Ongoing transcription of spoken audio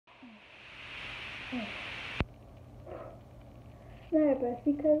Nervous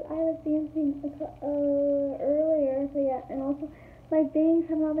because I was dancing earlier, so yeah, and also my bangs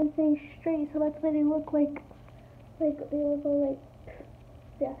have not been staying straight, so that's why they look like they look all like,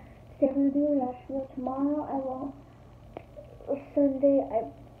 yeah. Today I'm gonna do a reaction video. Tomorrow I will. Sunday I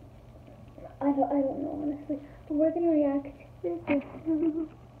don't know honestly, but we're gonna react to this.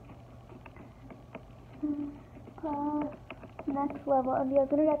 Next level, and yeah, I'm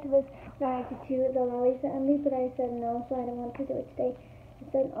gonna react to this. I reacted to the Lollies and Envy, but I said no, so I didn't want to do it today. It's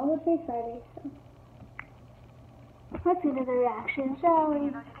been almost day Friday, so let's do the reaction, shall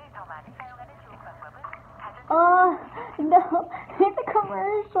we? Oh no, it's a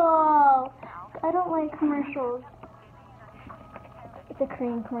commercial. I don't like commercials. It's a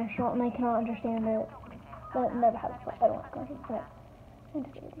Korean commercial, and I cannot understand it. But never have fun. I don't like commercials, but I'm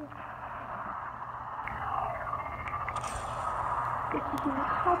just gonna do it. This is my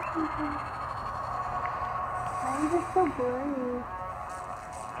coffee. Why is it so blurry?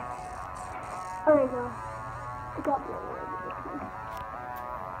 Oh, there you go. It got blurry this one.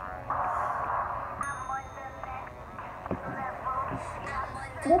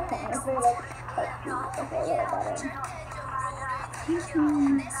 This one is very like touchy, okay, a little better.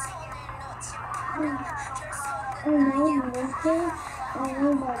 I know Lindsay, I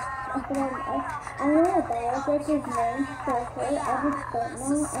know like, I know what that was, like his name, Circle, I just don't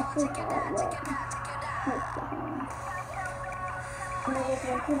know, I forgot what his second name. And I was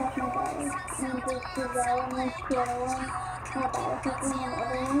working with my daughter, and there's Giselle, and there's the other one, my daughter's second name, and the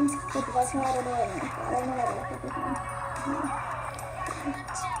other one, but that's how I don't know what it is, I don't know what it is, his name.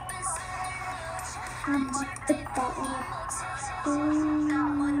 It's that one.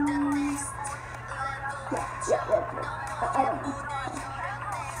 Yeah, I don't know.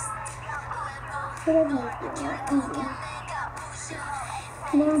 What am I doing?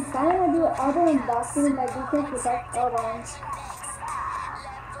 Now I'm trying to do other unboxing of my BTS with that album.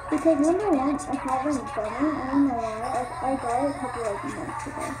 Because number one, I haven't done it, I don't know why. I got it a couple of months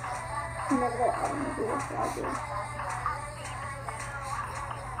ago. I never got an album to do this, so I do.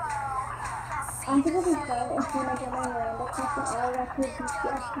 I think it'll be fun if when I get my Miranda custom all record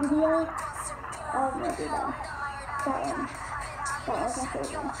BTS video, I'm gonna do that. That one. That was my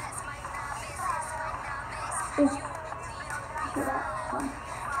favorite. See that one.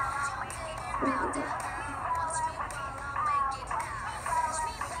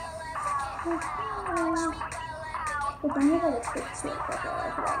 It's only like a 6 years ago, I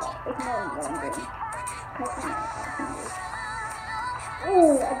forgot that. It's more than what I'm doing.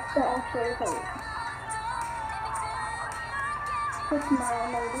 Oh, that's actually cute. For tomorrow,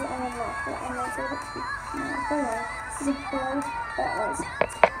 maybe, I'm not sure. I'm not sure if it's tomorrow. But yeah, the story that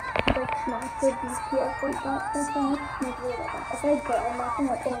like smash the BTS like that, that's how much maybe like that. If I go, I'm not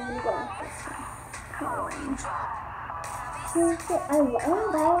gonna go and go. I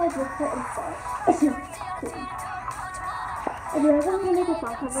love that like with her and stuff. If you're ever gonna make a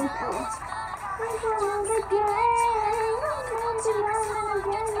song cover, I'm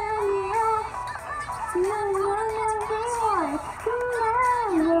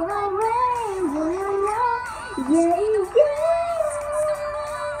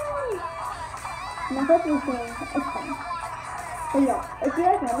not supposed to be saying it's fun. But yeah, if you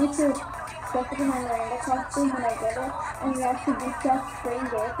guys want me to dress up in my Miranda costume when I get it, and you actually do just spring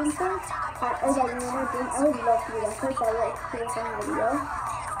day or something, or like you know doing, I would love to do that. So I would like to do a fun video.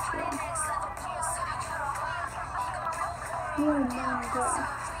 Yeah. Oh my god.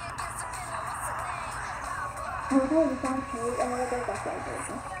 I like how this song plays, and I like that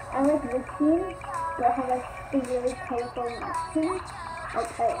version. I like this scene, where I have like the really colorful scene. Like,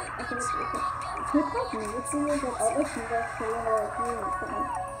 I think it's really cool. K-pop music videos, like, all the scenes are pretty and they're like really different,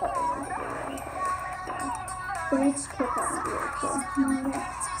 but it's music videos. So it's K-pop videos, so, yeah.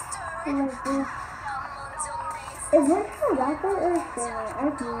 I like this. Is this a rapper or a singer? I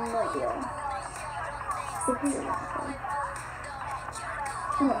have no idea. This is a rapper.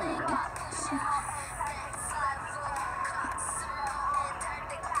 I don't know.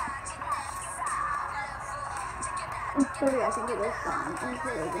 I'm sorry, I think it is fun. I'm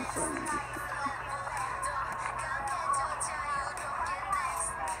really just doing it.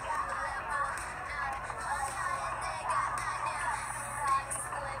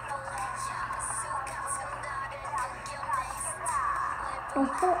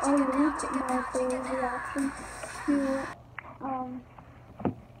 Also, I linked my favorite reaction to,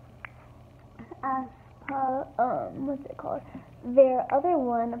 Aespa, what's it called? Their other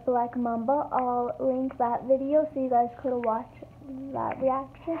one, Black Mamba. I'll link that video so you guys could watch that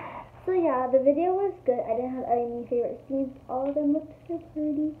reaction. So yeah, the video was good. I didn't have any favorite scenes. All of them looked so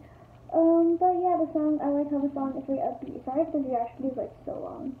pretty. But yeah, the song, I like how the song is very upbeat. Sorry if the reaction is like so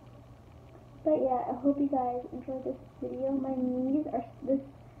long. But yeah, I hope you guys enjoyed this video. My knees are, this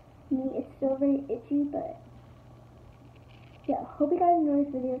knee is still very itchy, but yeah, hope you guys enjoyed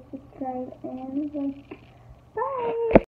this video. Subscribe and like, bye!